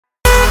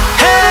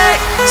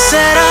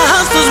Said our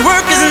hustler's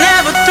work is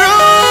never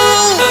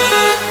through.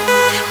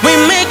 We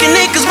making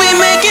it cause we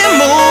making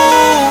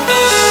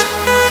moves.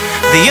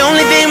 The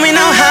only thing we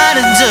know how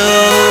to do.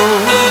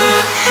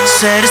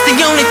 Said it's the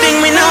only thing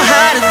we know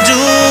how to do.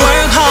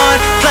 Work hard,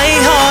 play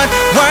hard,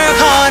 work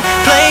hard,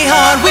 play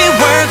hard. We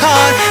work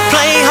hard,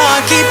 play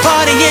hard, keep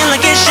partying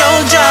like it's your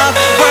job.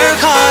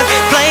 Work hard,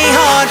 play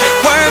hard,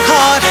 work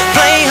hard,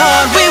 play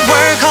hard. We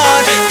work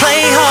hard,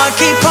 play hard,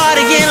 keep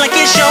partying like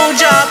it's your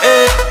job.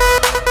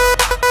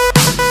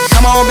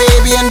 Come on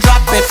baby and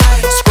drop it.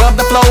 Scrub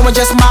the floor and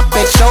just mop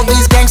it. Show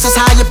these gangsters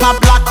how you pop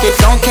lock it.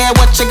 Don't care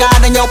what you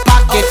got in your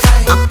pocket.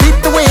 I beat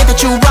the way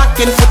that you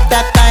rockin' with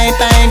that thing.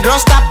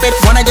 Girl stop it.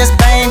 Wanna just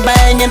bang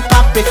bang and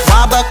pop it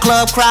while the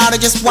club crowd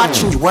are just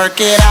watching you work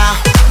it out.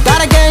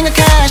 Got a gang of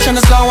cash and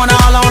it's going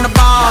all on the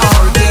ball.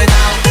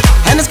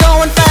 And it's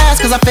going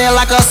fast cause I feel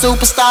like a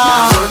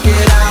superstar.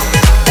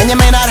 And you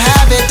may not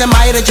have it, I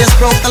might have just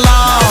broke the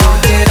law.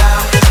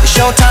 It's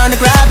your turn to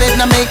grab it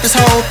and I make this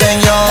whole thing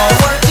yours.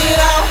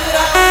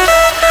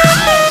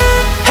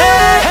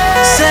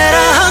 Said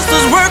our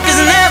hustler's work is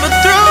never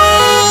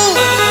through.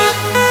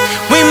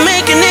 We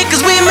making it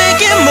cause we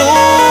making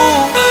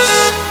moves.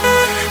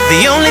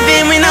 The only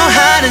thing we know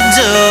how to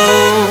do.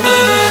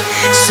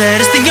 Said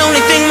it's the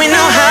only thing we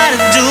know how to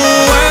do.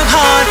 Work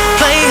hard,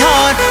 play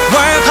hard,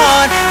 work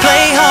hard,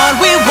 play hard.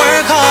 We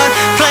work hard,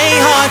 play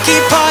hard,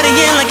 keep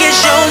partying like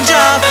it's your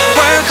job.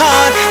 Work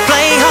hard,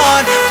 play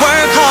hard,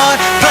 work hard,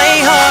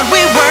 play hard.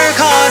 We work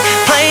hard,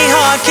 play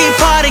hard, keep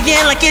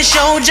partying like it's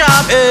your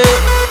job.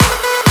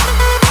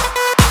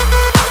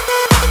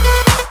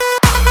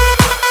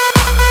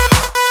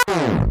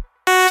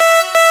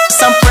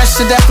 I'm fresh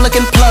to death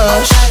looking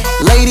plush.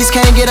 Ladies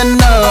can't get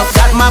enough.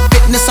 Got my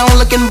fitness on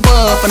looking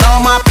buff. And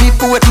all my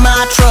people with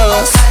my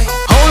trust.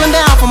 Holding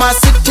down for my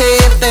city.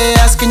 If they're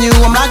asking you,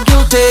 I'm not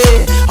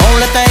guilty.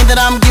 Only thing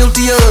that I'm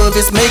guilty of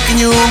is making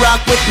you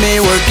rock with me.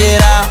 Work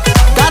it out.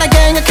 Got a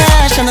gang of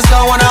cash and it's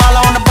going all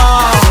on the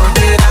ball.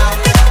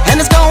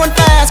 And it's going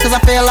fast cause I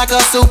feel like a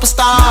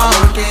superstar.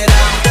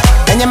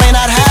 And you may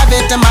not have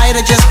it, I might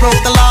have just broke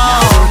the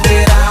law.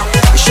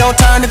 It's your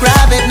turn to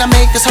grab it and I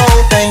make this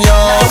whole thing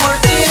yours.